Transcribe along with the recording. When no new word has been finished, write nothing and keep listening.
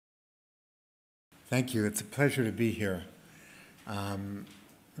Thank you. It's a pleasure to be here. I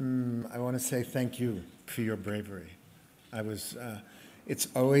want to say thank you for your bravery. It's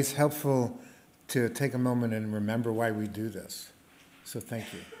always helpful to take a moment and remember why we do this. So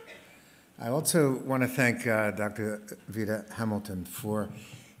thank you. I also want to thank Dr. Vida Hamilton for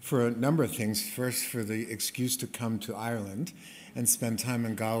a number of things. First, for the excuse to come to Ireland and spend time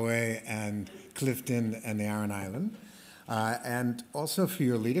in Galway and Clifton and the Aran Island, and also for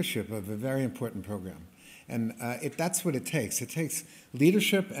your leadership of a very important program. And that's what it takes. It takes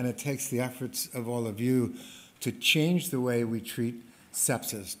leadership, and it takes the efforts of all of you to change the way we treat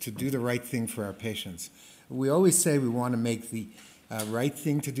sepsis, to do the right thing for our patients. We always say we want to make the right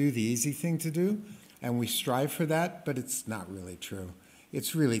thing to do, the easy thing to do, and we strive for that, but it's not really true.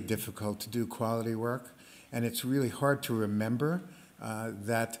 It's really difficult to do quality work, and it's really hard to remember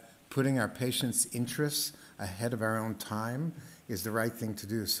that putting our patients' interests ahead of our own time is the right thing to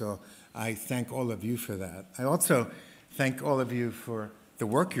do. So I thank all of you for that. I also thank all of you for the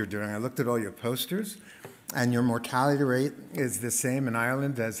work you're doing. I looked at all your posters, and your mortality rate is the same in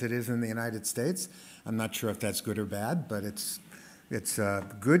Ireland as it is in the United States. I'm not sure if that's good or bad, but it's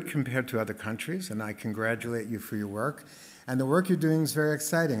good compared to other countries, and I congratulate you for your work. And the work you're doing is very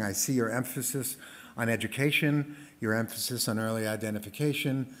exciting. I see your emphasis on education, your emphasis on early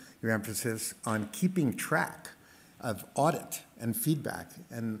identification, your emphasis on keeping track of audit and feedback.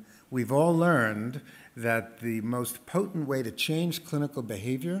 And we've all learned that the most potent way to change clinical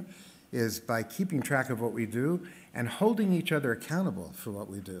behavior is by keeping track of what we do and holding each other accountable for what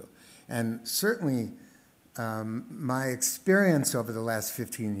we do. And certainly, my experience over the last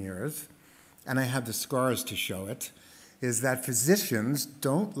 15 years, and I have the scars to show it, is that physicians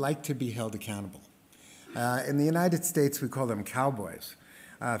don't like to be held accountable. In the United States, we call them cowboys.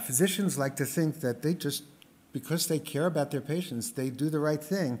 Physicians like to think that they just, because they care about their patients, they do the right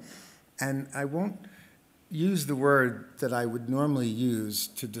thing. And I won't use the word that I would normally use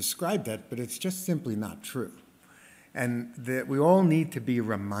to describe that, but it's just simply not true. And that we all need to be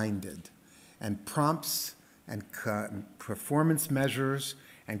reminded, and prompts and performance measures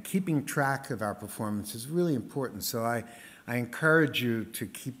and keeping track of our performance is really important. So I encourage you to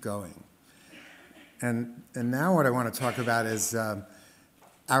keep going. And now what I want to talk about is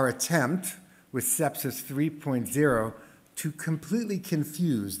our attempt with Sepsis 3.0 to completely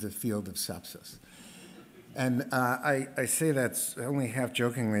confuse the field of sepsis. And I say that only half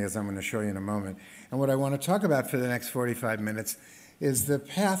jokingly, as I'm going to show you in a moment. And what I want to talk about for the next 45 minutes is the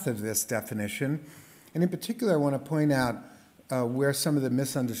path of this definition. And in particular, I want to point out where some of the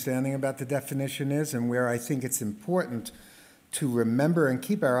misunderstanding about the definition is, and where I think it's important to remember and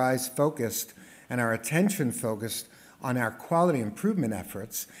keep our eyes focused and our attention focused on our quality improvement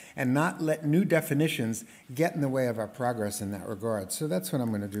efforts, and not let new definitions get in the way of our progress in that regard. So that's what I'm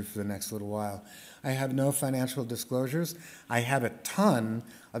going to do for the next little while. I have no financial disclosures. I have a ton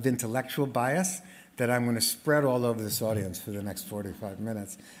of intellectual bias that I'm going to spread all over this audience for the next 45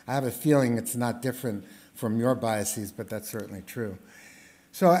 minutes. I have a feeling it's not different from your biases, but that's certainly true.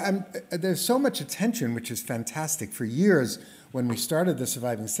 So there's so much attention, which is fantastic. For years, when we started the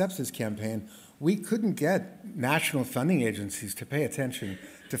Surviving Sepsis campaign, we couldn't get national funding agencies to pay attention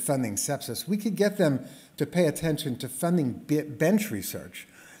to funding sepsis. We could get them to pay attention to funding bench research,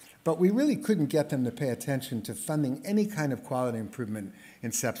 but we really couldn't get them to pay attention to funding any kind of quality improvement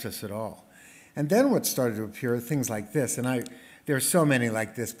in sepsis at all. And then what started to appear are things like this, and there are so many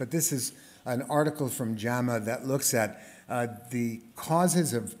like this, but this is an article from JAMA that looks at the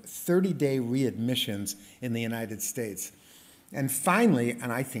causes of 30-day readmissions in the United States. And finally, and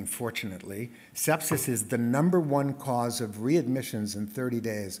I think fortunately, sepsis is the #1 cause of readmissions in 30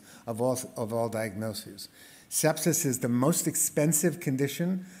 days of all diagnoses. Sepsis is the most expensive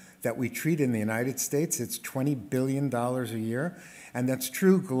condition that we treat in the United States. It's $20 billion a year, and that's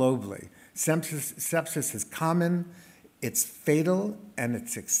true globally. Sepsis is common, it's fatal, and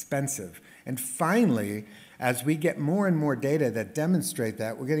it's expensive. And finally, as we get more and more data that demonstrate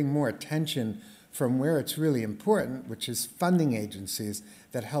that, we're getting more attention from where it's really important, which is funding agencies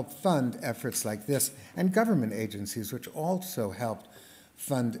that help fund efforts like this, and government agencies, which also helped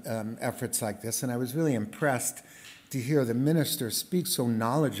fund efforts like this. And I was really impressed to hear the minister speak so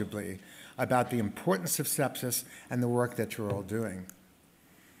knowledgeably about the importance of sepsis and the work that you're all doing.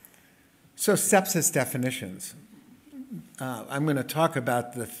 So sepsis definitions. I'm going to talk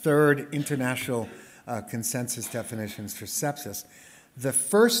about the third international consensus definitions for sepsis. The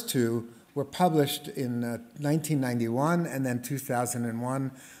first two were published in 1991 and then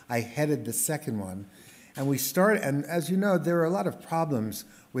 2001. I headed the second one. And as you know, there are a lot of problems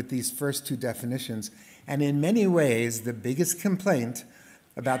with these first two definitions. And in many ways, the biggest complaint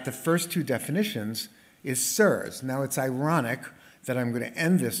about the first two definitions is SIRS. Now, it's ironic that I'm going to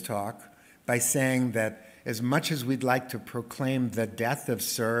end this talk by saying that as much as we'd like to proclaim the death of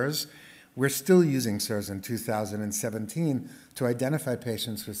SIRS, we're still using SIRS in 2017 to identify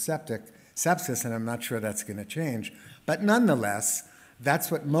patients with sepsis, and I'm not sure that's going to change. But nonetheless,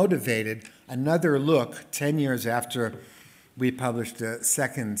 that's what motivated another look 10 years after we published the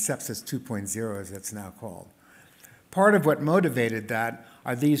second Sepsis 2.0, as it's now called. Part of what motivated that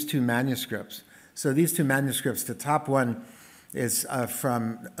are these two manuscripts. So these two manuscripts, the top one is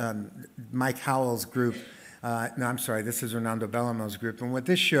from Mike Howell's group. This is Renando Bellamo's group. And what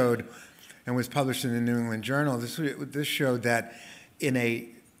this showed, and was published in the New England Journal, this showed that in a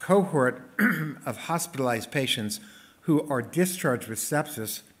cohort of hospitalized patients who are discharged with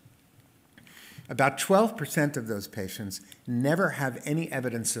sepsis, about 12% of those patients never have any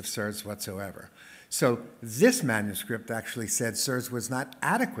evidence of SIRS whatsoever. So this manuscript actually said SIRS was not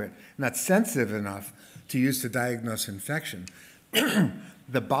adequate, not sensitive enough to use to diagnose infection.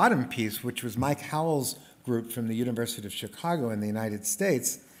 The bottom piece, which was Mike Howell's group from the University of Chicago in the United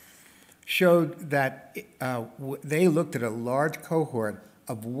States, showed that they looked at a large cohort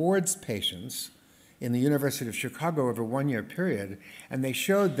of wards patients in the University of Chicago over a one-year period, and they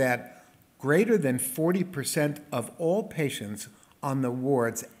showed that greater than 40% of all patients on the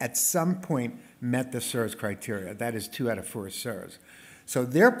wards at some point met the SIRS criteria. That is 2 out of 4 SIRS. So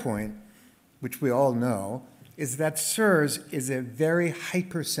their point, which we all know, is that SIRS is a very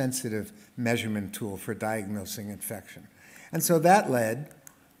hypersensitive measurement tool for diagnosing infection. And so that led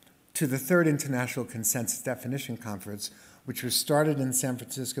to the third International Consensus Definition Conference, which was started in San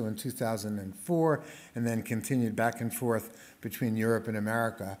Francisco in 2004 and then continued back and forth between Europe and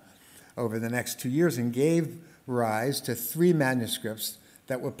America over the next 2 years, and gave rise to 3 manuscripts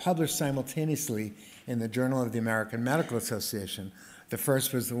that were published simultaneously in the Journal of the American Medical Association. The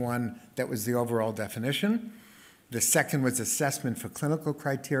first was the one that was the overall definition. The second was assessment for clinical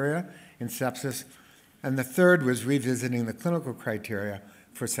criteria in sepsis. And the third was revisiting the clinical criteria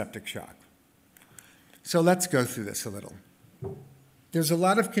for septic shock. So let's go through this a little. There's a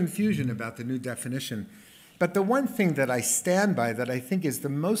lot of confusion about the new definition, but the one thing that I stand by that I think is the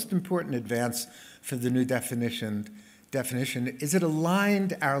most important advance for the new definition is it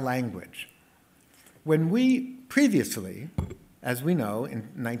aligned our language. When we previously, as we know, in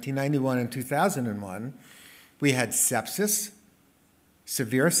 1991 and 2001, we had sepsis,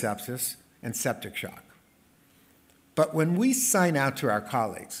 severe sepsis, and septic shock. But when we sign out to our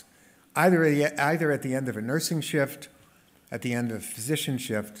colleagues, either at the end of a nursing shift, at the end of a physician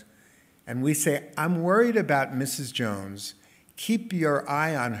shift, and we say, I'm worried about Mrs. Jones, keep your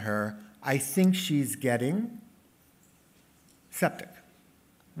eye on her, I think she's getting septic.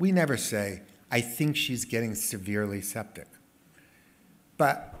 We never say, I think she's getting severely septic.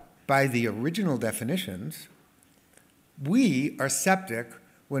 But by the original definitions, we are septic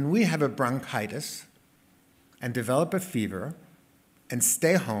when we have a bronchitis and develop a fever and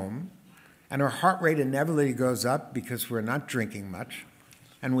stay home, and our heart rate inevitably goes up because we're not drinking much,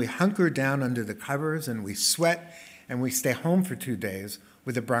 and we hunker down under the covers and we sweat and we stay home for 2 days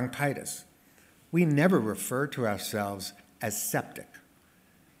with a bronchitis. We never refer to ourselves as septic.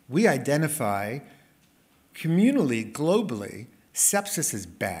 We identify communally, globally, sepsis is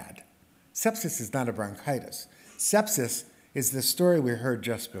bad. Sepsis is not a bronchitis. Sepsis is the story we heard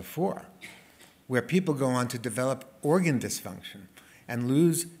just before, where people go on to develop organ dysfunction and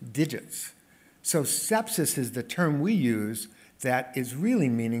lose digits. So sepsis is the term we use that is really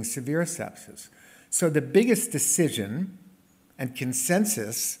meaning severe sepsis. So the biggest decision and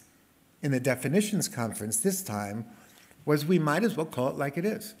consensus in the definitions conference this time was we might as well call it like it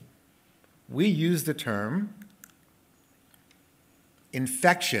is. We use the term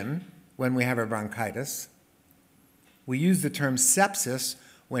infection when we have a bronchitis. We use the term sepsis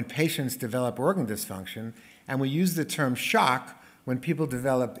when patients develop organ dysfunction, and we use the term shock when people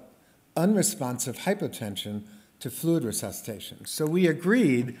develop unresponsive hypotension to fluid resuscitation. So we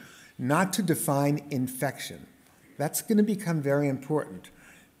agreed not to define infection. That's going to become very important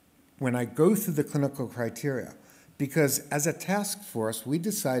when I go through the clinical criteria, because as a task force, we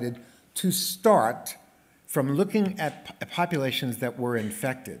decided to start from looking at populations that were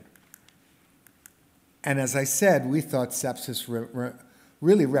infected. And as I said, we thought sepsis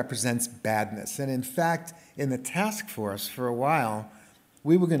really represents badness. And in fact, in the task force for a while,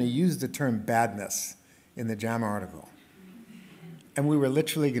 we were going to use the term badness in the JAMA article. And we were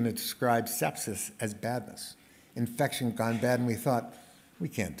literally going to describe sepsis as badness, infection gone bad, and we thought, we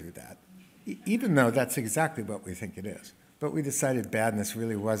can't do that, even though that's exactly what we think it is. But we decided badness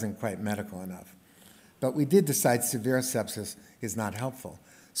really wasn't quite medical enough. but we did decide severe sepsis is not helpful.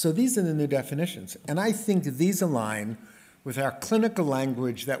 So these are the new definitions. And I think these align with our clinical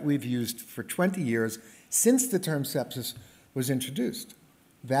language that we've used for 20 years since the term sepsis was introduced.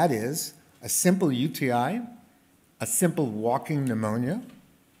 That is, a simple UTI, a simple walking pneumonia,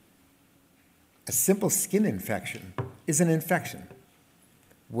 a simple skin infection is an infection.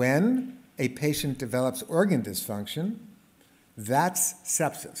 When a patient develops organ dysfunction, that's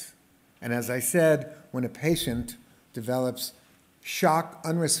sepsis. And as I said, when a patient develops shock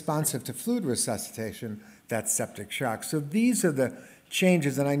unresponsive to fluid resuscitation, that's septic shock. So these are the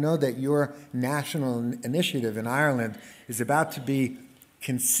changes, and I know that your national initiative in Ireland is about to be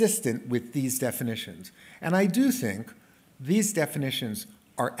consistent with these definitions. And I do think these definitions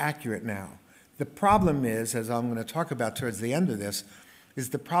are accurate now. The problem is, as I'm going to talk about towards the end of this, is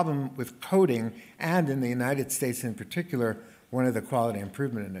the problem with coding, and in the United States in particular, one of the quality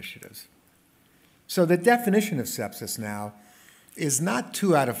improvement initiatives. So the definition of sepsis now is not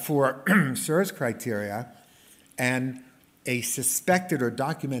 2 out of 4 SIRS criteria and a suspected or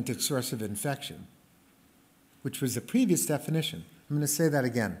documented source of infection, which was the previous definition. I'm going to say that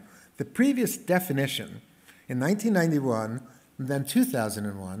again. The previous definition in 1991 and then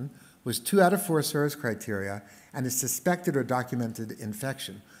 2001 was 2 out of 4 SIRS criteria and a suspected or documented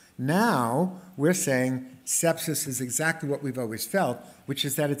infection. Now we're saying sepsis is exactly what we've always felt, which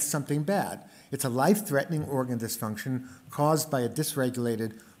is that it's something bad. It's a life-threatening organ dysfunction caused by a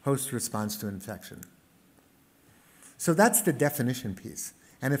dysregulated host response to infection. So that's the definition piece.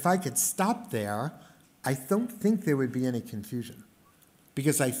 And if I could stop there, I don't think there would be any confusion,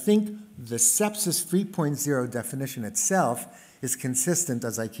 because I think the sepsis 3.0 definition itself is consistent,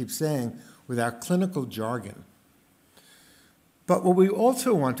 as I keep saying, with our clinical jargon. But what we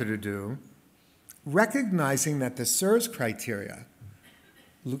also wanted to do, recognizing that the SIRS criteria,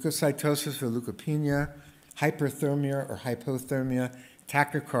 leukocytosis or leukopenia, hyperthermia or hypothermia,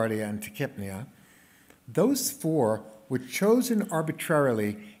 tachycardia, and tachypnea, those 4 were chosen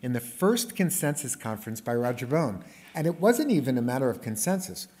arbitrarily in the first consensus conference by Roger Bone. And it wasn't even a matter of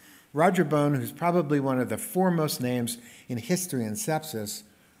consensus. Roger Bone, who's probably one of the foremost names in history in sepsis,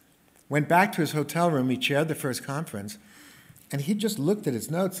 went back to his hotel room, he chaired the first conference, and he just looked at his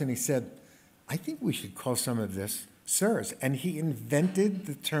notes and he said, I think we should call some of this SIRS. And he invented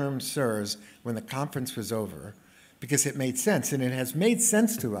the term SIRS when the conference was over because it made sense. And it has made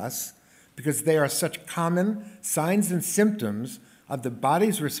sense to us because they are such common signs and symptoms of the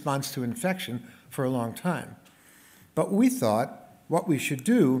body's response to infection for a long time. But we thought what we should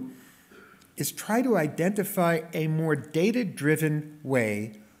do is try to identify a more data-driven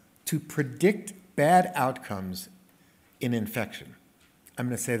way to predict bad outcomes in infection. I'm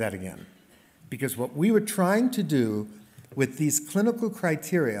going to say that again. Because what we were trying to do with these clinical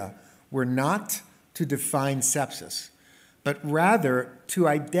criteria were not to define sepsis, but rather to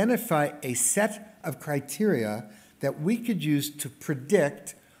identify a set of criteria that we could use to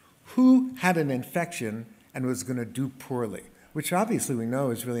predict who had an infection and was going to do poorly, which obviously we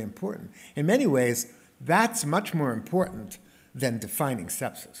know is really important. In many ways, that's much more important than defining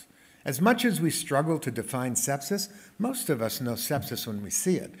sepsis. As much as we struggle to define sepsis, most of us know sepsis when we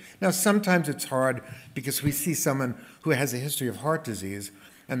see it. Now, sometimes it's hard because we see someone who has a history of heart disease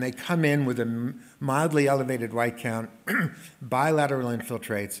and they come in with a mildly elevated white count, bilateral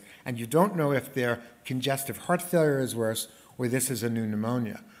infiltrates, and you don't know if their congestive heart failure is worse or this is a new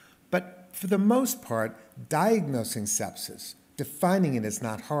pneumonia. But for the most part, diagnosing sepsis, defining it is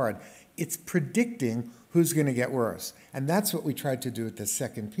not hard. It's predicting who's going to get worse. And that's what we tried to do with the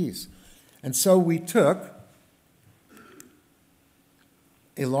second piece. And so we took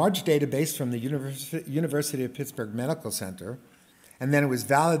a large database from the University of Pittsburgh Medical Center, and then it was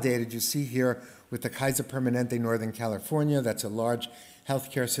validated, you see here, with the Kaiser Permanente Northern California. That's a large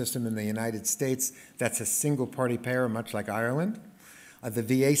healthcare system in the United States. That's a single-party payer, much like Ireland. The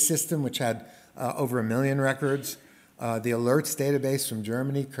VA system, which had over 1 million records. The alerts database from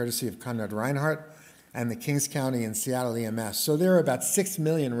Germany, courtesy of Konrad Reinhardt, and the Kings County and Seattle EMS. So there are about 6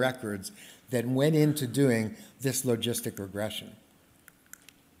 million records that went into doing this logistic regression.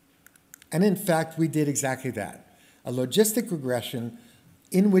 And in fact, we did exactly that. A logistic regression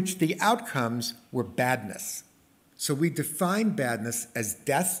in which the outcomes were badness. So we defined badness as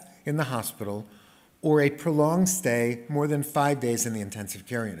death in the hospital or a prolonged stay, more than 5 days in the intensive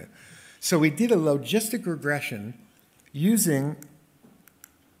care unit. So we did a logistic regression using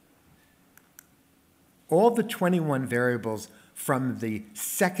all the 21 variables from the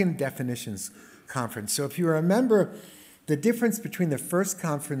second definitions conference. So if you remember, the difference between the first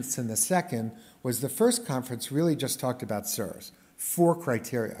conference and the second was the first conference really just talked about SIRS, 4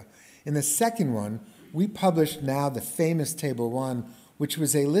 criteria. In the second one, we published now the famous Table 1, which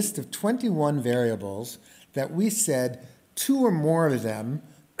was a list of 21 variables that we said 2 or more of them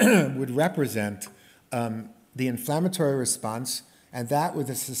would represent the inflammatory response, and that with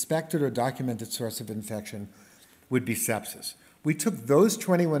a suspected or documented source of infection would be sepsis. We took those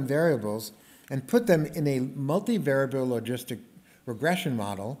 21 variables and put them in a multivariable logistic regression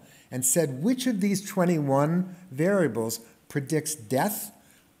model and said which of these 21 variables predicts death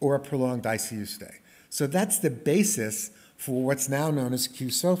or a prolonged ICU stay. So that's the basis for what's now known as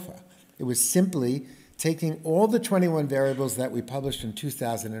QSOFA. It was simply taking all the 21 variables that we published in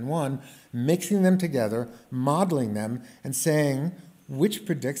 2001, mixing them together, modeling them, and saying which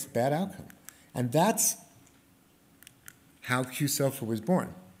predicts bad outcome. And that's how QSOFA was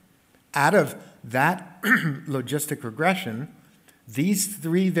born. Out of that logistic regression, these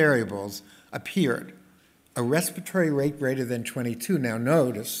 3 variables appeared. A respiratory rate greater than 22. Now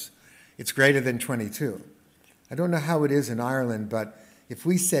notice, it's greater than 22. I don't know how it is in Ireland, but if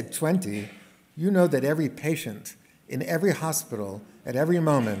we said 20, you know that every patient in every hospital at every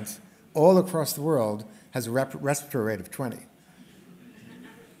moment all across the world has a respiratory rate of 20.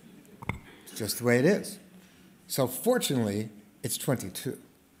 It's just the way it is. So fortunately, it's 22,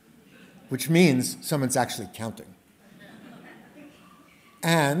 which means someone's actually counting.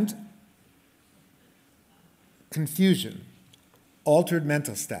 And confusion, altered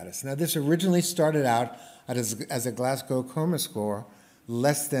mental status. Now, this originally started out as a Glasgow Coma score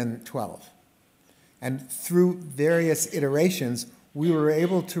less than 12. And through various iterations, we were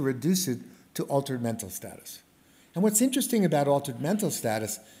able to reduce it to altered mental status. And what's interesting about altered mental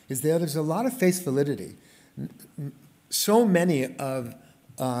status is that there's a lot of face validity. So many of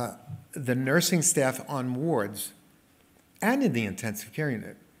the nursing staff on wards and in the intensive care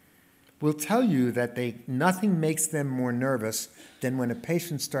unit will tell you that nothing makes them more nervous than when a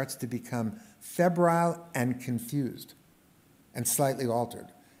patient starts to become febrile and confused and slightly altered.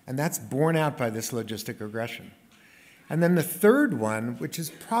 And that's borne out by this logistic regression. And then the third one, which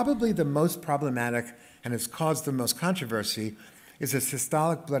is probably the most problematic and has caused the most controversy, is a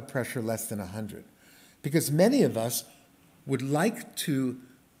systolic blood pressure less than 100. Because many of us would like to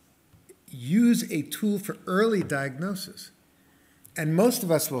use a tool for early diagnosis. And most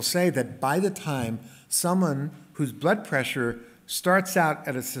of us will say that by the time someone whose blood pressure starts out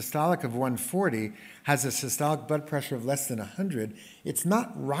at a systolic of 140 has a systolic blood pressure of less than 100, it's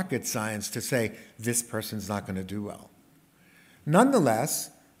not rocket science to say this person's not going to do well. Nonetheless,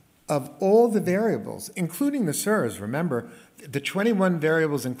 of all the variables, including the SIRS, remember, the 21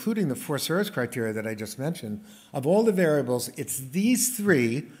 variables, including the 4 SIRS criteria that I just mentioned, of all the variables, it's these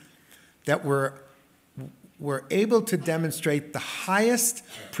 3 that were able to demonstrate the highest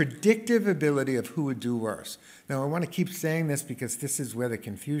predictive ability of who would do worse. Now, I want to keep saying this because this is where the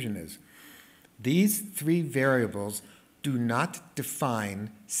confusion is. These 3 variables do not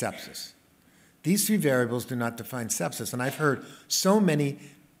define sepsis. These 3 variables do not define sepsis. And I've heard so many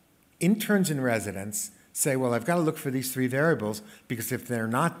interns and residents say, well, I've got to look for these 3 variables because if they're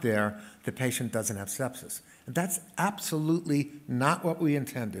not there, the patient doesn't have sepsis. And that's absolutely not what we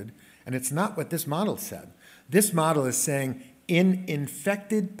intended, and it's not what this model said. This model is saying in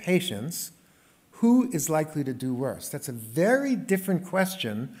infected patients, who is likely to do worse? That's a very different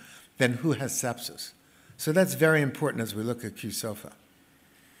question than who has sepsis. So that's very important as we look at QSOFA.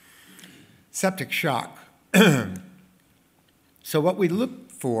 Septic shock. So what we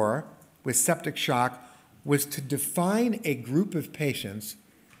looked for with septic shock was to define a group of patients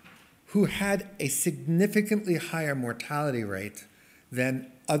who had a significantly higher mortality rate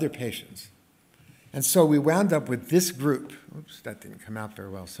than other patients. And so we wound up with this group. Oops, that didn't come out very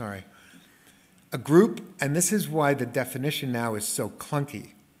well, sorry. A group, and this is why the definition now is so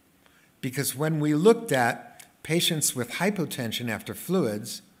clunky, because when we looked at patients with hypotension after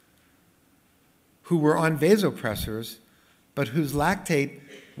fluids who were on vasopressors, but whose lactate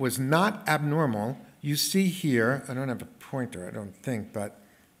was not abnormal, you see here, I don't have a pointer, I don't think, but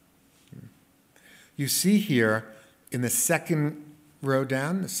you see here in the second row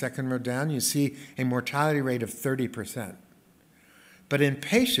down, you see a mortality rate of 30%. But in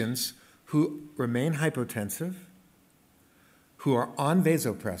patients who remain hypotensive, who are on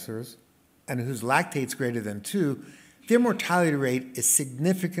vasopressors, and whose lactate's greater than 2, their mortality rate is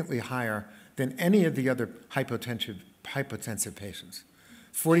significantly higher than any of the other hypotensive patients,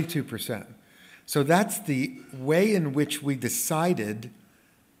 42%. So that's the way in which we decided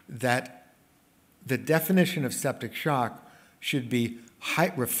that the definition of septic shock should be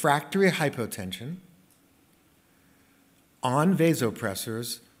refractory hypotension on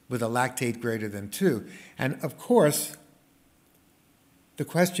vasopressors with a lactate greater than 2. And of course, the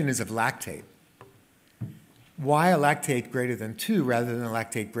question is of lactate. why a lactate greater than 2 rather than a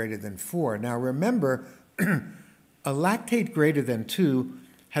lactate greater than 4? Now remember, a lactate greater than 2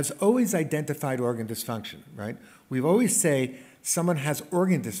 has always identified organ dysfunction, right? We always say someone has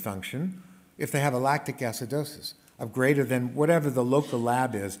organ dysfunction if they have a lactic acidosis of greater than whatever the local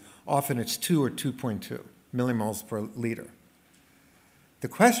lab is. Often it's 2 or 2.2 millimoles per liter. The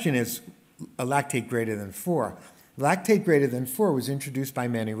question is a lactate greater than 4. Lactate greater than 4 was introduced by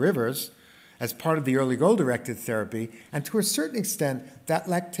Manny Rivers as part of the early goal-directed therapy, and to a certain extent, that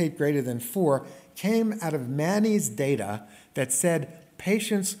lactate greater than 4 came out of Manny's data that said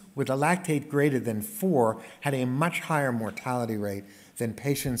patients with a lactate greater than 4 had a much higher mortality rate than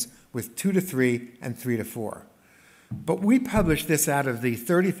patients with 2 to 3 and 3 to 4. But we published this out of the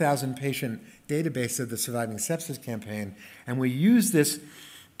 30,000 patient database of the Surviving Sepsis Campaign, and we used this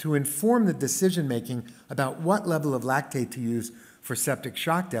to inform the decision-making about what level of lactate to use for septic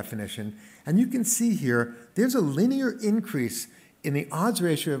shock definition. And you can see here, there's a linear increase in the odds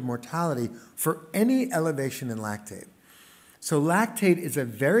ratio of mortality for any elevation in lactate. So lactate is a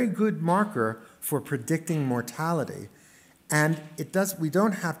very good marker for predicting mortality. And we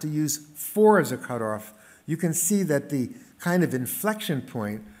don't have to use 4 as a cutoff. You can see that the kind of inflection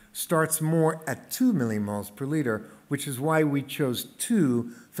point starts more at 2 millimoles per liter, which is why we chose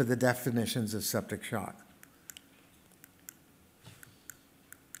 2 for the definitions of septic shock.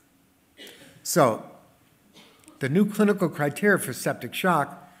 So the new clinical criteria for septic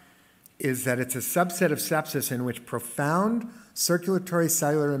shock is that it's a subset of sepsis in which profound circulatory,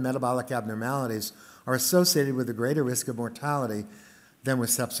 cellular, and metabolic abnormalities are associated with a greater risk of mortality than with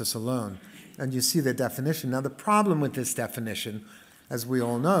sepsis alone. And you see the definition. Now, the problem with this definition, as we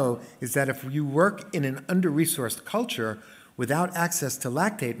all know, is that if you work in an under-resourced culture without access to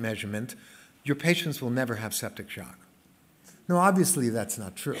lactate measurement, your patients will never have septic shock. Now, obviously, that's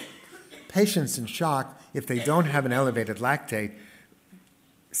not true. Patients in shock, if they don't have an elevated lactate,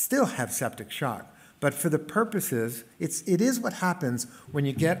 still have septic shock. But for the purposes, it is what happens when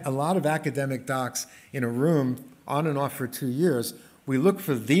you get a lot of academic docs in a room on and off for 2 years. We look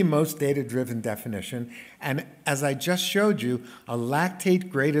for the most data-driven definition, and as I just showed you, a lactate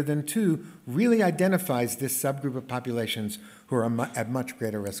greater than 2 really identifies this subgroup of populations who are at much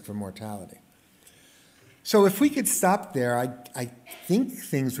greater risk for mortality. So if we could stop there, I think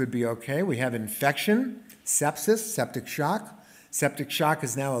things would be okay. We have infection, sepsis, septic shock. Septic shock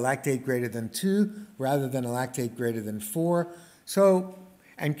is now a lactate greater than 2 rather than a lactate greater than 4.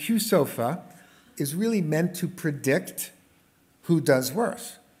 And QSOFA is really meant to predict who does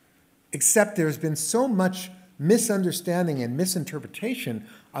worse. Except there's been so much misunderstanding and misinterpretation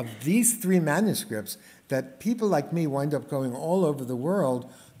of these 3 manuscripts that people like me wind up going all over the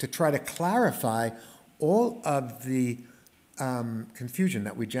world to try to clarify all of the confusion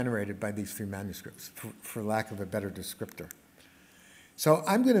that we generated by these 3 manuscripts, for lack of a better descriptor. So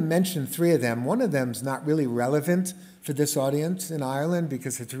I'm going to mention 3 of them. One of them is not really relevant for this audience in Ireland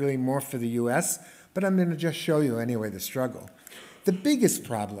because it's really more for the US, but I'm going to just show you anyway the struggle. The biggest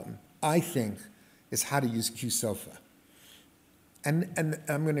problem, I think, is how to use QSOFA. And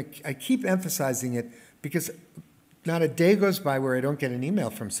I keep emphasizing it because not a day goes by where I don't get an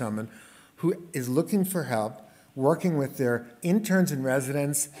email from someone who is looking for help, working with their interns and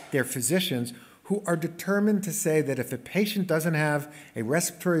residents, their physicians, who are determined to say that if a patient doesn't have a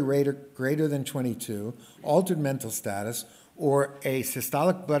respiratory rate greater than 22, altered mental status, or a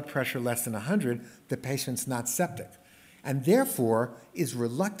systolic blood pressure less than 100, the patient's not septic, and therefore is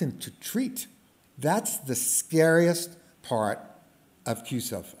reluctant to treat. That's the scariest part of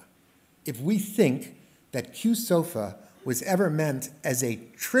QSOFA. If we think that QSOFA was ever meant as a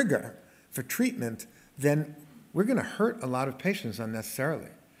trigger for treatment, then we're going to hurt a lot of patients unnecessarily.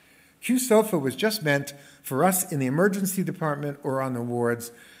 QSOFA was just meant for us in the emergency department or on the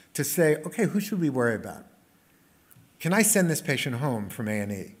wards to say, okay, who should we worry about? Can I send this patient home from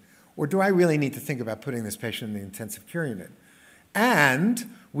A&E? Or do I really need to think about putting this patient in the intensive care unit?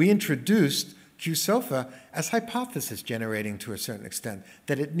 And we introduced QSOFA as hypothesis generating to a certain extent,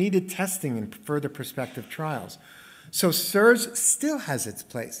 that it needed testing in further prospective trials. So SIRS still has its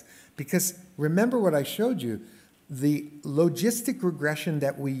place because remember what I showed you, the logistic regression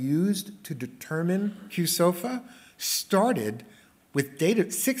that we used to determine QSOFA started with data,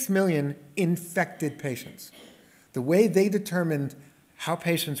 6 million infected patients. The way they determined how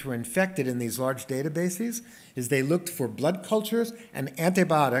patients were infected in these large databases is they looked for blood cultures and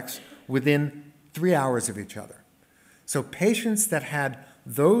antibiotics within 3 hours of each other. So patients that had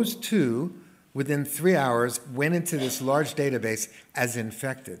those 2 within 3 hours went into this large database as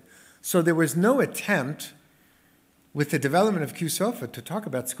infected. So there was no attempt with the development of QSOFA to talk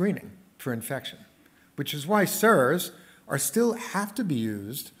about screening for infection. which is why SIRS are still have to be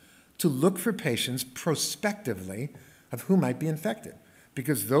used to look for patients prospectively of who might be infected.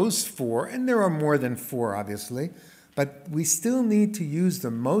 Because those 4, and there are more than 4 obviously, but we still need to use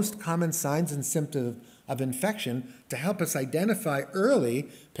the most common signs and symptoms of infection to help us identify early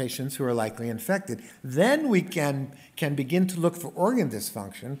patients who are likely infected. Then we can begin to look for organ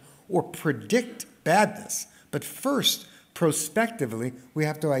dysfunction or predict badness. But first, prospectively, we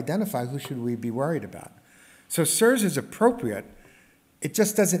have to identify who should we be worried about. So SIRS is appropriate. It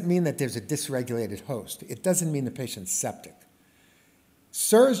just doesn't mean that there's a dysregulated host. It doesn't mean the patient's septic.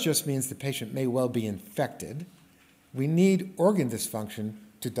 SIRS just means the patient may well be infected. We need organ dysfunction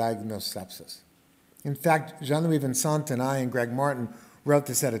to diagnose sepsis. In fact, Jean-Louis Vincent and I and Greg Martin wrote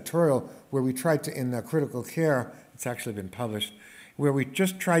this editorial where we tried to, in Critical Care, it's actually been published, where we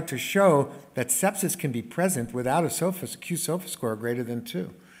just tried to show that sepsis can be present without a Q-SOFA score greater than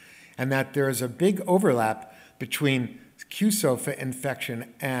 2, and that there is a big overlap between Q-SOFA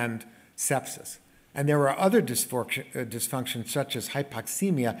infection and sepsis. And there are other dysfunctions such as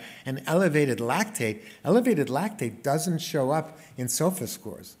hypoxemia and elevated lactate. Elevated lactate doesn't show up in SOFA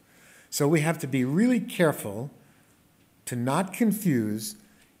scores. So we have to be really careful to not confuse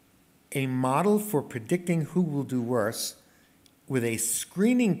a model for predicting who will do worse with a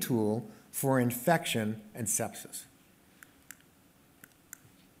screening tool for infection and sepsis.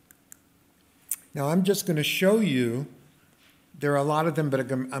 Now I'm just going to show you, there are a lot of them, but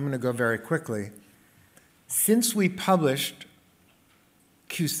I'm going to go very quickly. Since we published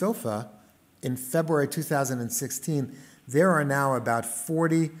Q-SOFA in February 2016, there are now about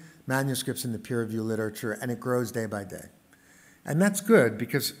 40 manuscripts in the peer-reviewed literature, and it grows day by day. And that's good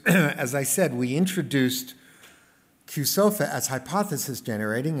because, as I said, we introduced Q-SOFA as hypothesis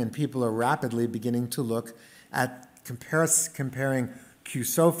generating, and people are rapidly beginning to look at comparing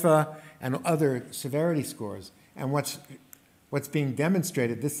Q-SOFA and other severity scores. And what's being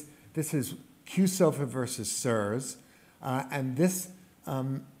demonstrated, this is Q-SOFA versus SIRS, and this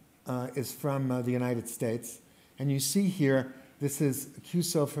is from the United States. And you see here, this is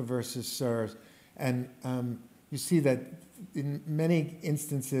Q-SOFA versus SIRS, and you see that in many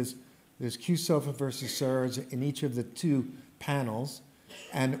instances, there's Q-SOFA versus SIRS in each of the 2 panels,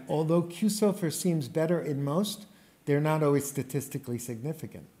 and although Q-SOFA seems better in most, they're not always statistically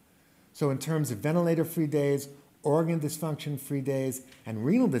significant. So in terms of ventilator-free days, organ dysfunction-free days, and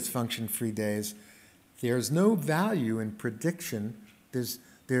renal dysfunction-free days, there's no value in prediction. There's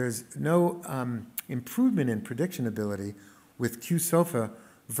no improvement in prediction ability with Q-SOFA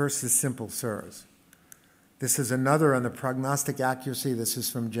versus simple SIRS. This is another on the prognostic accuracy. This is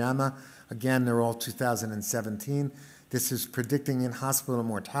from JAMA. Again, they're all 2017. This is predicting in-hospital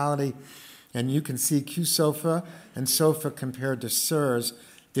mortality. And you can see Q-SOFA and SOFA compared to SIRS.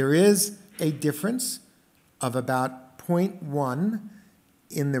 There is a difference of about 0.1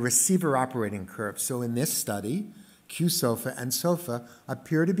 in the receiver operating curve. So in this study, Q-SOFA and SOFA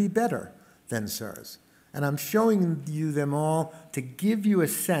appear to be better than SIRS. And I'm showing you them all to give you a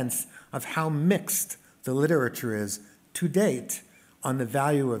sense of how mixed the literature is to date on the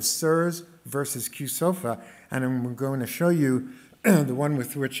value of SIRS versus Q-SOFA. And I'm going to show you the one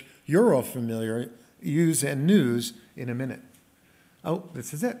with which you're all familiar, use and news, in a minute. Oh,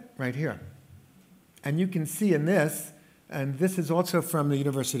 this is it right here. And you can see in this, and this is also from the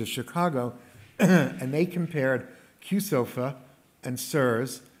University of Chicago, and they compared Q-SOFA and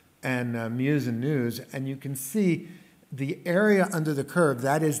SIRS and Muse and News, and you can see the area under the curve,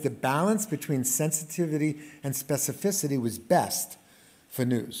 that is the balance between sensitivity and specificity, was best for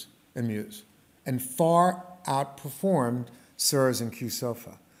News and Muse, and far outperformed SIRS and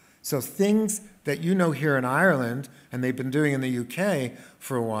Q-SOFA. So things that you know here in Ireland, and they've been doing in the UK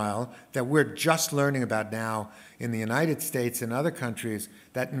for a while, that we're just learning about now in the United States and other countries,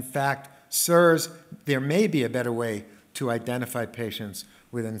 that in fact SIRS, there may be a better way to identify patients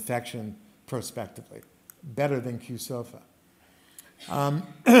with infection prospectively, better than Q-SOFA.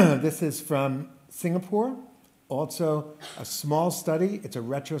 This is from Singapore, also a small study. It's a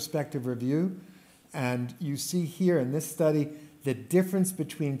retrospective review. And you see here in this study the difference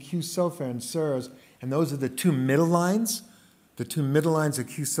between Q-SOFA and SIRS, and those are the 2 middle lines, the 2 middle lines of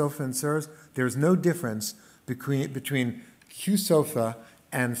Q-SOFA and SIRS. There's no difference between Q-SOFA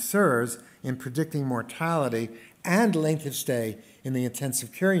and SIRS in predicting mortality and length of stay in the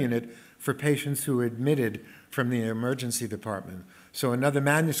intensive care unit for patients who are admitted from the emergency department. So another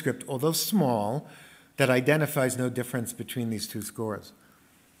manuscript, although small, that identifies no difference between these 2 scores.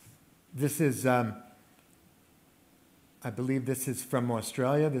 This is, I believe this is from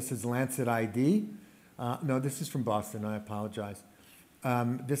Australia. This is Lancet ID. No, this is from Boston. I apologize.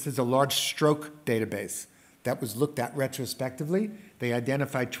 This is a large stroke database that was looked at retrospectively. They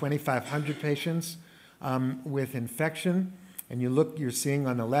identified 2,500 patients with infection. And you're seeing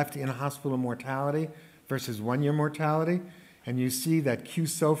on the left in-hospital mortality versus one-year mortality. And you see that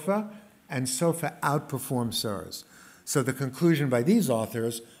Q-SOFA and SOFA outperform SIRS. So the conclusion by these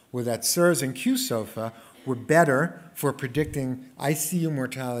authors were that SIRS and Q-SOFA were better for predicting ICU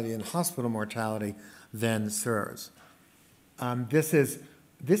mortality and hospital mortality than SIRS. This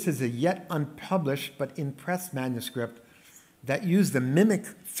is a yet unpublished but in press manuscript that used the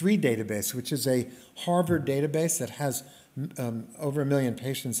MIMIC-3 database, which is a Harvard database that has over 1 million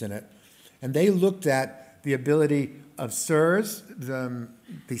patients in it. And they looked at the ability of SIRS, the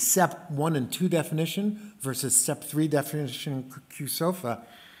SEP1 and 2 definition versus SEP3 definition Q-SOFA.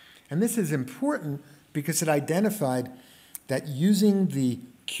 And this is important because it identified that using the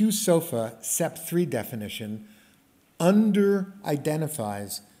Q-SOFA SEP3 definition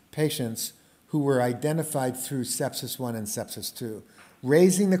under-identifies patients who were identified through Sepsis 1 and Sepsis 2,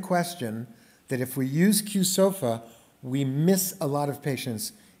 raising the question that if we use Q-SOFA, we miss a lot of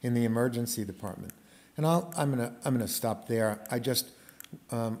patients in the emergency department. And I'm gonna stop there.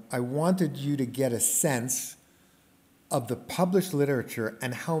 I wanted you to get a sense of the published literature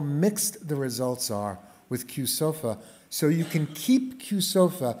and how mixed the results are with Q-SOFA, so you can keep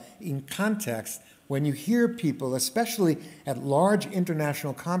Q-SOFA in context when you hear people, especially at large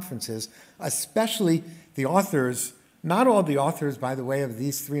international conferences, especially the authors. Not all the authors, by the way, of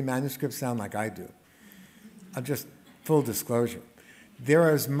these 3 manuscripts sound like I do. I'll just, full disclosure.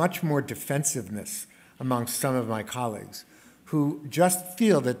 There is much more defensiveness amongst some of my colleagues who just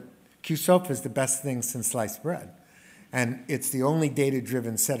feel that Q-SOFA is the best thing since sliced bread. And it's the only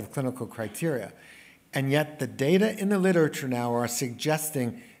data-driven set of clinical criteria. And yet the data in the literature now are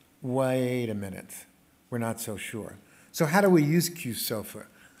suggesting, wait a minute, we're not so sure. So how do we use Q-SOFA?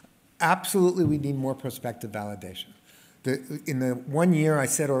 Absolutely, we need more prospective validation. In the 1 year, I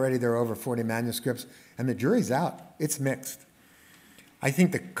said already there are over 40 manuscripts, and the jury's out. It's mixed. I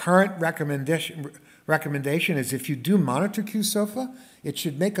think the current recommendation is if you do monitor Q-SOFA, it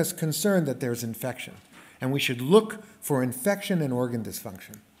should make us concerned that there's infection, and we should look for infection and organ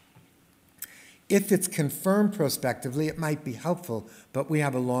dysfunction. If it's confirmed prospectively, it might be helpful, but we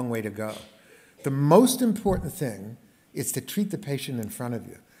have a long way to go. The most important thing is to treat the patient in front of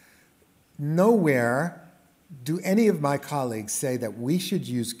you. Nowhere do any of my colleagues say that we should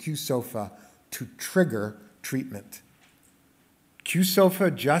use Q-SOFA to trigger treatment.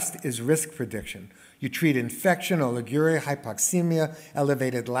 Q-SOFA just is risk prediction. You treat infection, oliguria, hypoxemia,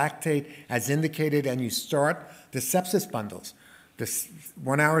 elevated lactate as indicated, and you start the sepsis bundles. The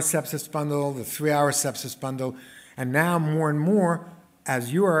 1-hour sepsis bundle, the 3-hour sepsis bundle, and now more and more,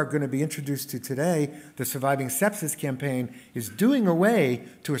 as you are going to be introduced to today, the Surviving Sepsis campaign is doing away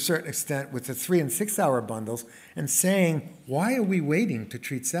to a certain extent with the 3- and 6-hour bundles and saying, why are we waiting to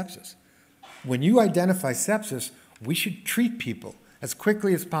treat sepsis? When you identify sepsis, we should treat people as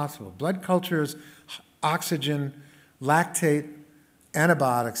quickly as possible. Blood cultures, oxygen, lactate,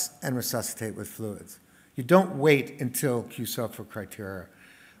 antibiotics, and resuscitate with fluids. You don't wait until Q-SOFA criteria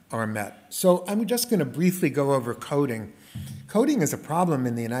are met. So I'm just going to briefly go over coding. Coding is a problem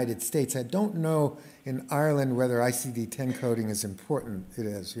in the United States. I don't know in Ireland whether ICD-10 coding is important. It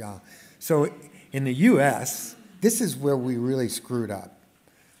is, yeah. So in the US, this is where we really screwed up,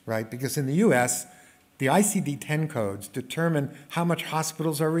 right? Because in the US, the ICD-10 codes determine how much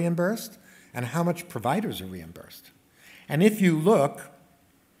hospitals are reimbursed and how much providers are reimbursed. And if you look,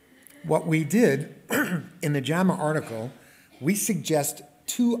 what we did in the JAMA article, we suggest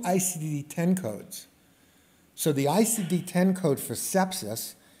 2 ICD-10 codes. So the ICD-10 code for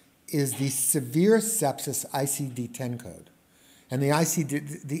sepsis is the severe sepsis ICD-10 code. And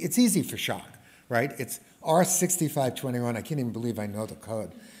it's easy for shock, right? It's R6521. I can't even believe I know the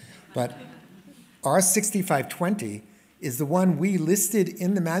code. But R6520 is the one we listed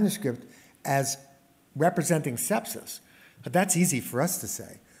in the manuscript as representing sepsis. But that's easy for us to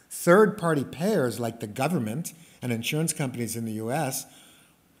say. Third-party payers like the government and insurance companies in the US,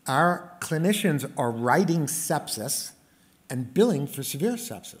 our clinicians are writing sepsis and billing for severe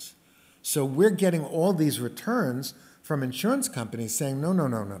sepsis. So we're getting all these returns from insurance companies saying, no, no,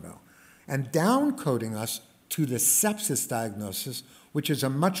 no, no, no, and down-coding us to the sepsis diagnosis, which is a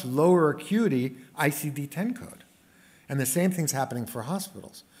much lower acuity ICD-10 code. And the same thing's happening for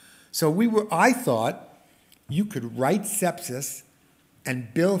hospitals. So I thought you could write sepsis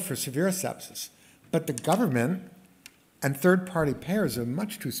and bill for severe sepsis, but the government and third-party payers are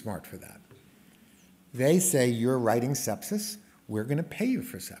much too smart for that. They say, you're writing sepsis, we're going to pay you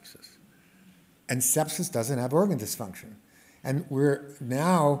for sepsis. And sepsis doesn't have organ dysfunction. And we're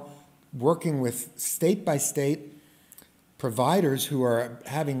now working with state-by-state providers who are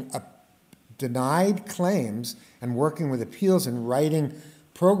having denied claims and working with appeals and writing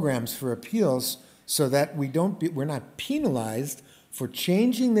programs for appeals so that we're not penalized for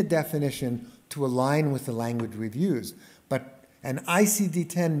changing the definition to align with the language we've used. But an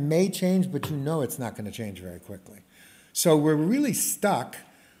ICD-10 may change, but you know it's not going to change very quickly. So we're really stuck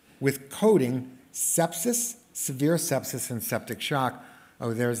with coding sepsis, severe sepsis, and septic shock.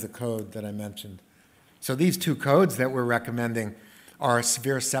 Oh, there's the code that I mentioned. So these two codes that we're recommending are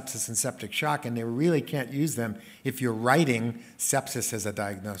severe sepsis and septic shock, and they really can't use them if you're writing sepsis as a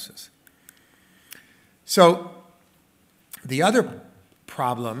diagnosis. So the other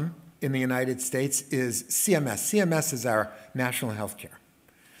problem in the United States is CMS. CMS is our national health care.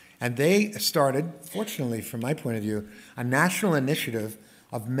 And they started, fortunately from my point of view, a national initiative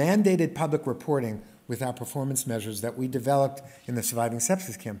of mandated public reporting with our performance measures that we developed in the Surviving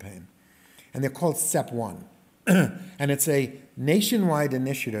Sepsis campaign. And they're called SEP1. And it's a nationwide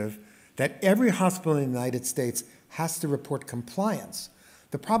initiative that every hospital in the United States has to report compliance.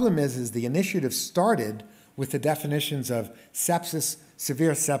 The problem is the initiative started with the definitions of sepsis,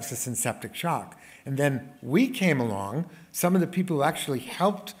 severe sepsis, and septic shock. And then we came along, some of the people who actually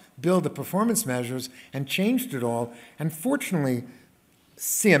helped build the performance measures and changed it all. And fortunately,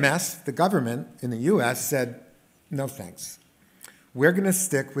 CMS, the government in the US, said, no thanks. We're going to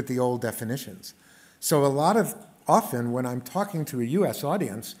stick with the old definitions. So often when I'm talking to a US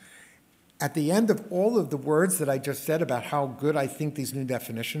audience, at the end of all of the words that I just said about how good I think these new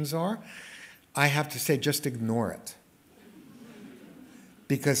definitions are, I have to say, just ignore it.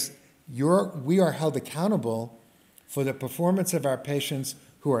 Because we are held accountable for the performance of our patients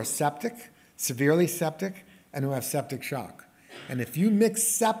who are septic, severely septic, and who have septic shock. And if you mix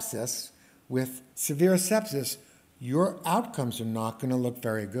sepsis with severe sepsis, your outcomes are not going to look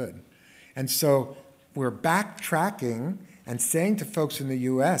very good. And so we're backtracking and saying to folks in the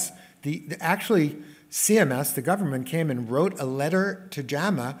US, actually CMS, the government, came and wrote a letter to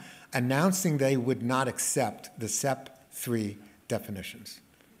JAMA announcing they would not accept the SEP3 definitions.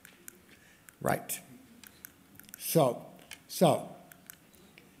 Right. So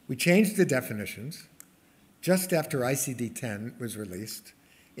we changed the definitions just after ICD-10 was released,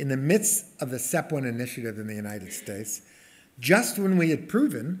 in the midst of the SEP1 initiative in the United States, just when we had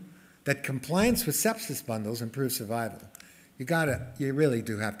proven that compliance with sepsis bundles improves survival. You really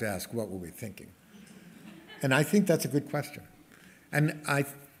do have to ask, what were we thinking? And I think that's a good question. And I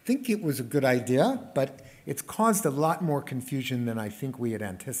think it was a good idea, but it's caused a lot more confusion than I think we had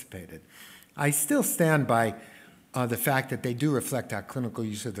anticipated. I still stand by the fact that they do reflect our clinical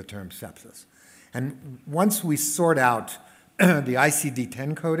use of the term sepsis. And once we sort out the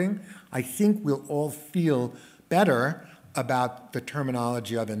ICD-10 coding, I think we'll all feel better about the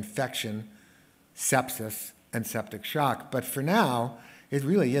terminology of infection, sepsis, and septic shock. But for now, it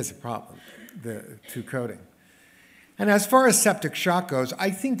really is a problem, the two coding. And as far as septic shock goes, I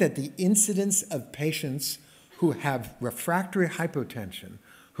think that the incidence of patients who have refractory hypotension,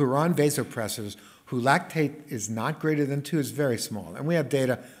 who are on vasopressors, who lactate is not greater than 2 is very small. And we have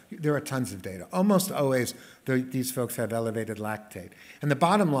data, there are tons of data. Almost always these folks have elevated lactate. And the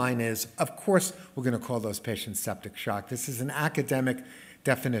bottom line is, of course, we're going to call those patients septic shock. This is an academic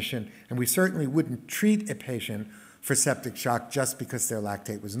definition, and we certainly wouldn't treat a patient for septic shock just because their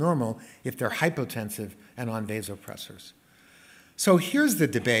lactate was normal if they're hypotensive and on vasopressors. So here's the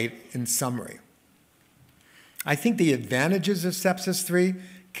debate in summary. I think the advantages of Sepsis 3,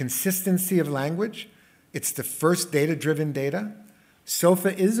 consistency of language, it's the first data-driven data.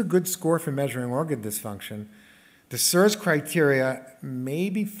 SOFA is a good score for measuring organ dysfunction. The SIRS criteria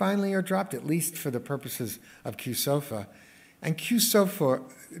maybe finally are dropped, at least for the purposes of QSOFA. And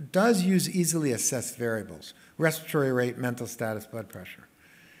QSOFA does use easily assessed variables, respiratory rate, mental status, blood pressure.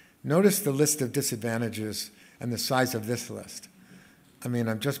 Notice the list of disadvantages and the size of this list. I mean,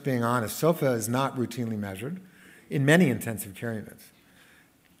 I'm just being honest. SOFA is not routinely measured in many intensive care units.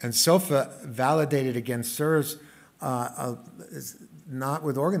 And SOFA validated against SIRS is not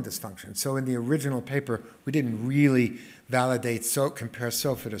with organ dysfunction. So in the original paper, we didn't really compare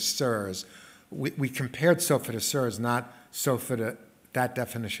SOFA to SIRS. We compared SOFA to SIRS, not SOFA to that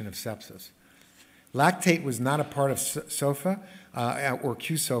definition of sepsis. Lactate was not a part of SOFA or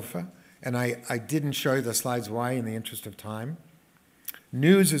QSOFA, and I didn't show you the slides why in the interest of time.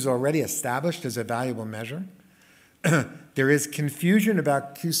 NEWS is already established as a valuable measure. There is confusion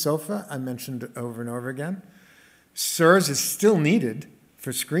about QSOFA, I mentioned over and over again. SIRS is still needed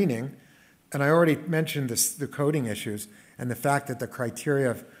for screening, and I already mentioned the coding issues and the fact that the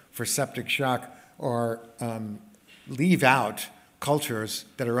criteria for septic shock are leave out cultures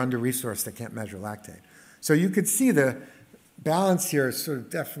that are under-resourced that can't measure lactate. So you could see the balance here is sort of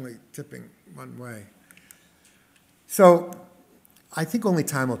definitely tipping one way. So I think only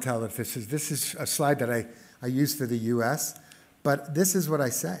time will tell if this is a slide that I use for the US, but this is what I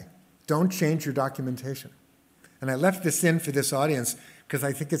say. Don't change your documentation. And I left this in for this audience because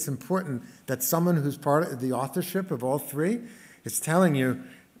I think it's important that someone who's part of the authorship of all three is telling you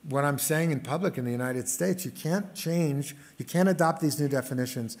what I'm saying in public in the United States. You can't change, you can't adopt these new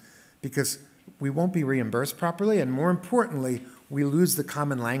definitions because we won't be reimbursed properly, and more importantly, we lose the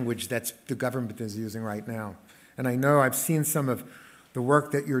common language that the government is using right now. And I know I've seen some of the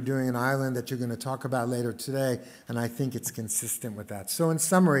work that you're doing in Ireland that you're going to talk about later today, and I think it's consistent with that. So in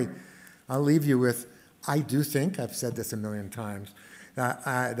summary, I'll leave you with, I do think, I've said this a million times,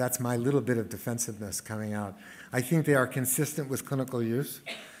 that's my little bit of defensiveness coming out. I think they are consistent with clinical use.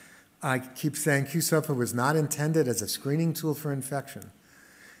 I keep saying Q-SOFA was not intended as a screening tool for infection.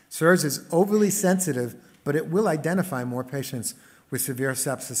 SIRS is overly sensitive, but it will identify more patients with severe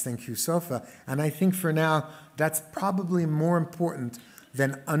sepsis than Q-SOFA, and I think for now, that's probably more important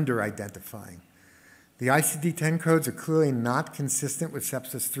than under-identifying. The ICD-10 codes are clearly not consistent with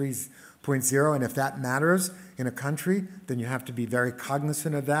Sepsis 3.0, and if that matters in a country, then you have to be very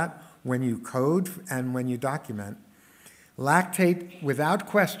cognizant of that when you code and when you document. Lactate, without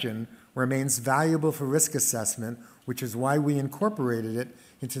question, remains valuable for risk assessment, which is why we incorporated it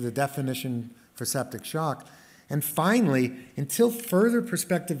into the definition for septic shock. And finally, until further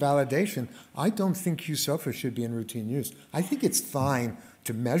prospective validation, I don't think Q-SOFA should be in routine use. I think it's fine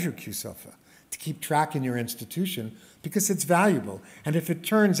to measure Q-SOFA, to keep track in your institution, because it's valuable. And if it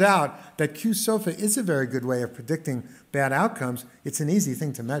turns out that Q-SOFA is a very good way of predicting bad outcomes, it's an easy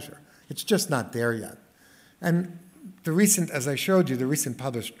thing to measure. It's just not there yet. And the recent, as I showed you, the recent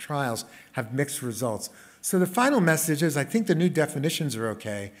published trials have mixed results. So the final message is I think the new definitions are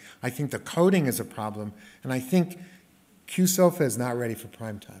okay. I think the coding is a problem. And I think Q-SOFA is not ready for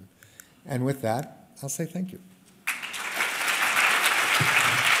prime time. And with that, I'll say thank you.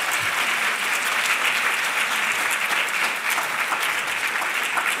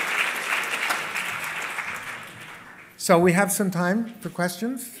 So we have some time for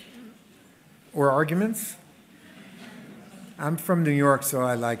questions or arguments. I'm from New York, so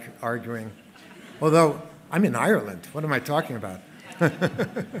I like arguing. Although I'm in Ireland. What am I talking about?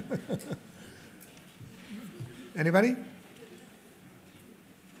 Anybody?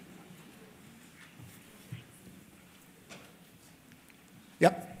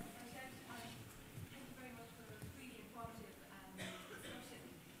 Yep.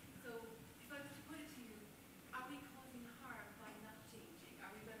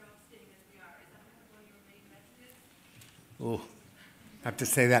 Oh, I have to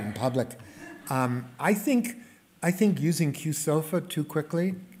say that in public. I think using Q-SOFA too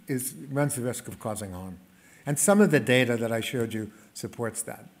quickly runs the risk of causing harm. And some of the data that I showed you supports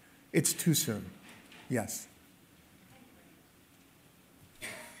that. It's too soon. Yes.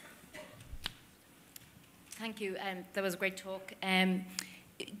 Thank you. That was a great talk.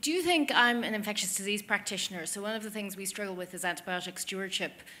 Do you think I'm an infectious disease practitioner? So one of the things we struggle with is antibiotic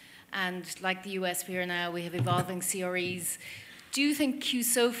stewardship. And like the US here now, we have evolving CREs. Do you think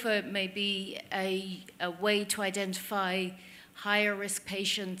Q-SOFA may be a way to identify higher risk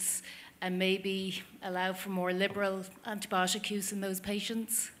patients and maybe allow for more liberal antibiotic use in those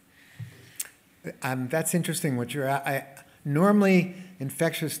patients? That's interesting. Normally,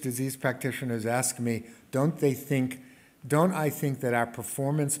 infectious disease practitioners ask me, don't I think that our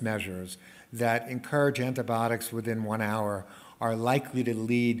performance measures that encourage antibiotics within 1 hour are likely to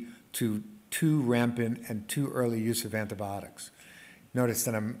lead to too rampant and too early use of antibiotics? Notice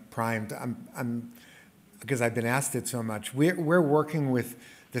that I'm primed. Because I've been asked it so much. We're working with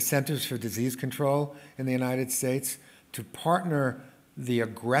the Centers for Disease Control in the United States to partner the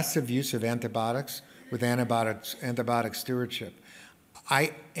aggressive use of antibiotics with antibiotic stewardship.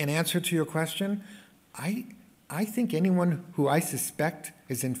 In answer to your question, I think anyone who I suspect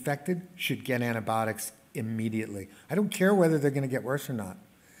is infected should get antibiotics immediately. I don't care whether they're going to get worse or not.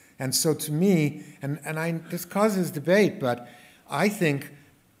 And so to me, this causes debate, but I think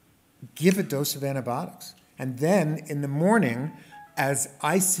give a dose of antibiotics. And then in the morning, as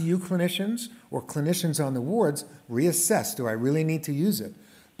ICU clinicians or clinicians on the wards, reassess, do I really need to use it?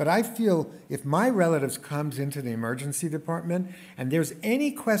 But I feel if my relatives comes into the emergency department and there's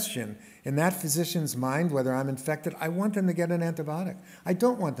any question in that physician's mind whether I'm infected, I want them to get an antibiotic. I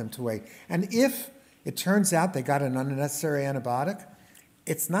don't want them to wait. And if it turns out they got an unnecessary antibiotic,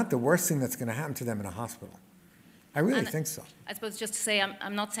 it's not the worst thing that's going to happen to them in a hospital. I really And think so. I suppose just to say,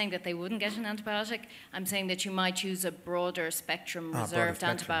 I'm not saying that they wouldn't get an antibiotic. I'm saying that you might use a broader spectrum reserved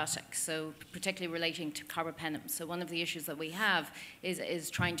antibiotic, so particularly relating to carbapenem. So one of the issues that we have is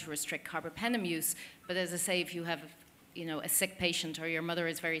trying to restrict carbapenem use. But as I say, if you have, a sick patient or your mother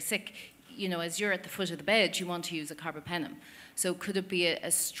is very sick, as you're at the foot of the bed, you want to use a carbapenem. So could it be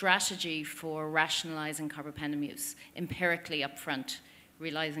a strategy for rationalizing carbapenem use empirically up front,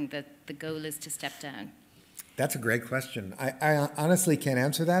 realizing that the goal is to step down? That's a great question. I honestly can't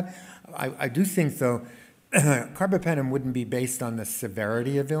answer that. I do think, though, carbapenem wouldn't be based on the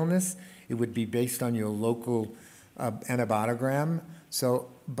severity of illness. It would be based on your local antibiotogram. So,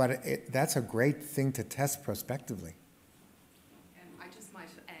 but that's a great thing to test prospectively. I just might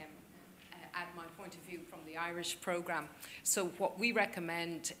add my point of view from the Irish programme. So what we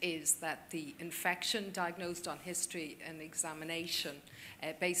recommend is that the infection diagnosed on history and examination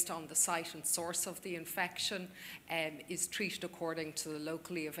based on the site and source of the infection is treated according to the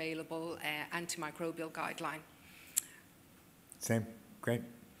locally available antimicrobial guideline. Same. Great.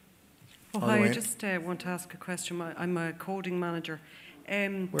 Oh, hi, I just want to ask a question. I'm a coding manager.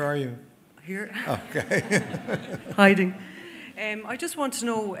 Where are you? Here. Okay. Hiding. I just want to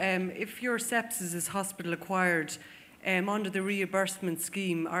know if your sepsis is hospital acquired, under the reimbursement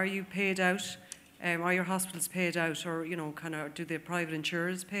scheme, are you paid out? Are your hospitals paid out, or do the private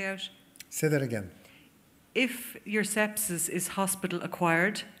insurers pay out? Say that again. If your sepsis is hospital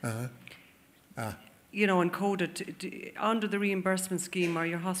acquired, and coded under the reimbursement scheme, are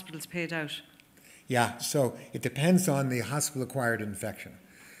your hospitals paid out? Yeah. So it depends on the hospital-acquired infection.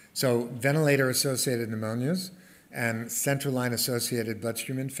 So ventilator-associated pneumonias and central line-associated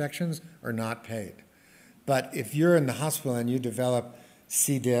bloodstream infections are not paid. But if you're in the hospital and you develop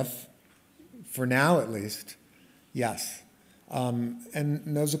C. diff, for now at least, yes. And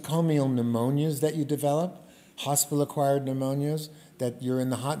nosocomial pneumonias that you develop, hospital-acquired pneumonias that you're in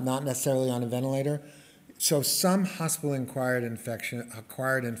the not necessarily on a ventilator. So some hospital-acquired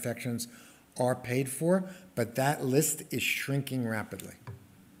infections are paid for, but that list is shrinking rapidly.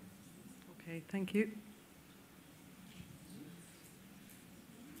 Okay, thank you.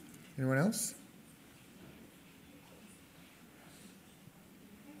 Anyone else?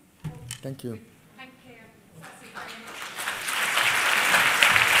 Thank you.